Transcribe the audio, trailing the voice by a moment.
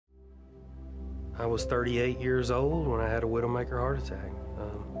I was 38 years old when I had a widowmaker heart attack.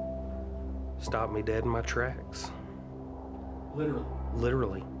 Stopped me dead in my tracks. Literally?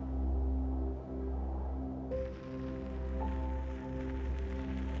 Literally.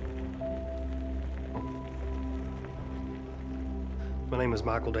 My name is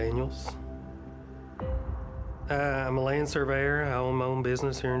Michael Daniels. I'm a land surveyor. I own my own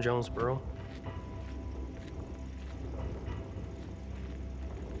business here in Jonesboro.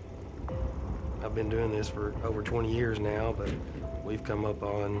 I've been doing this for over 20 years now, but we've come up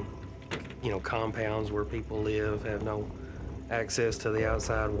on, compounds where people live, have no access to the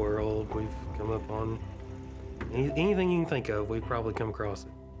outside world. We've come up on anything you can think of, we've probably come across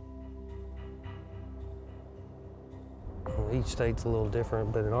it. Well, each state's a little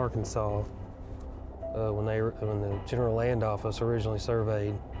different, but in Arkansas, when the General Land Office originally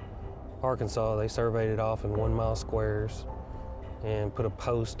surveyed Arkansas, they surveyed it off in 1 mile squares and put a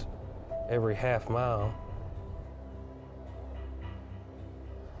post every half mile.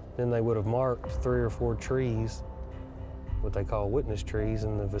 Then they would have marked 3 or 4 trees, what they call witness trees,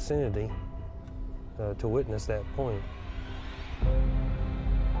 in the vicinity to witness that point.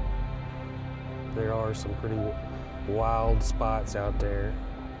 There are some pretty wild spots out there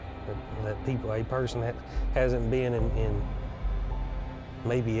that a person hasn't been in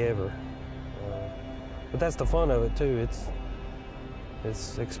maybe ever. But that's the fun of it too.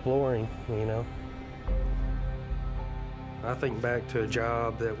 It's exploring, I think back to a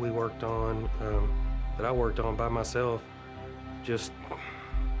job that we worked on, that I worked on by myself just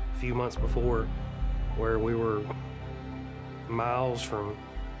a few months before, where we were miles from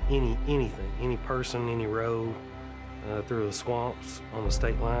anything, any person, any road, through the swamps on the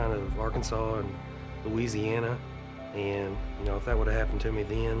state line of Arkansas and Louisiana. And, if that would have happened to me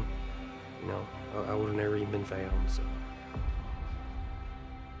then, I would have never even been found. So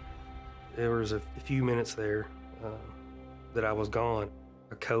there was a few minutes there that I was gone.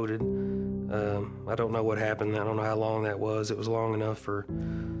 I coded. I don't know what happened. I don't know how long that was. It was long enough for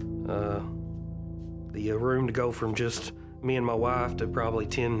the room to go from just me and my wife to probably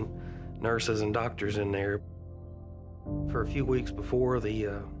 10 nurses and doctors in there. For a few weeks before the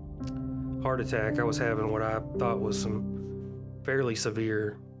heart attack, I was having what I thought was some fairly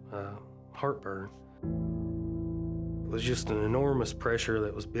severe heartburn. It was just an enormous pressure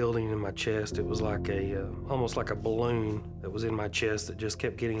that was building in my chest. It was like almost like a balloon that was in my chest that just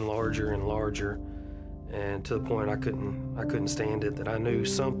kept getting larger and larger, and to the point I couldn't stand it, that I knew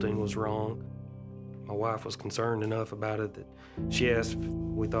something was wrong. My wife was concerned enough about it that she asked if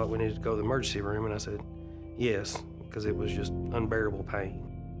we thought we needed to go to the emergency room, and I said yes, because it was just unbearable pain.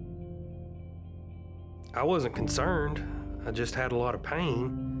 I wasn't concerned, I just had a lot of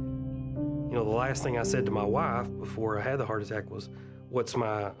pain. The last thing I said to my wife before I had the heart attack was, "What's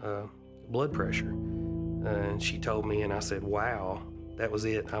my blood pressure?" And she told me, and I said, "Wow." That was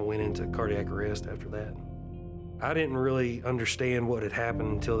it. I went into cardiac arrest after that. I didn't really understand what had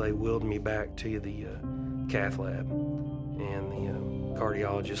happened until they wheeled me back to the cath lab. And the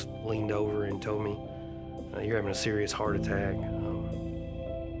cardiologist leaned over and told me, "You're having a serious heart attack.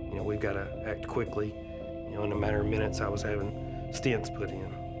 We've got to act quickly." In a matter of minutes, I was having stents put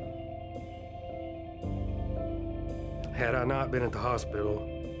in. Had I not been at the hospital,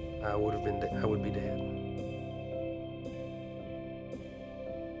 I would be dead.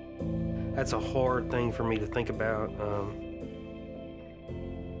 That's a hard thing for me to think about.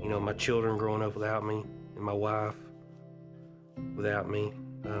 My children growing up without me, and my wife without me.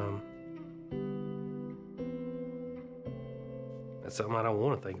 That's something I don't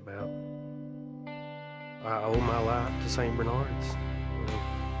want to think about. I owe my life to St. Bernard's.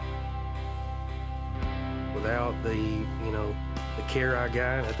 Without the care I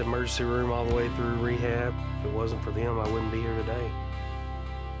got at the emergency room all the way through rehab, if it wasn't for them, I wouldn't be here today.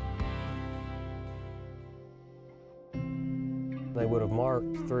 They would have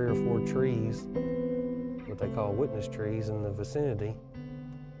marked 3 or 4 trees, what they call witness trees, in the vicinity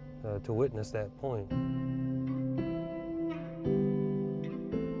to witness that point.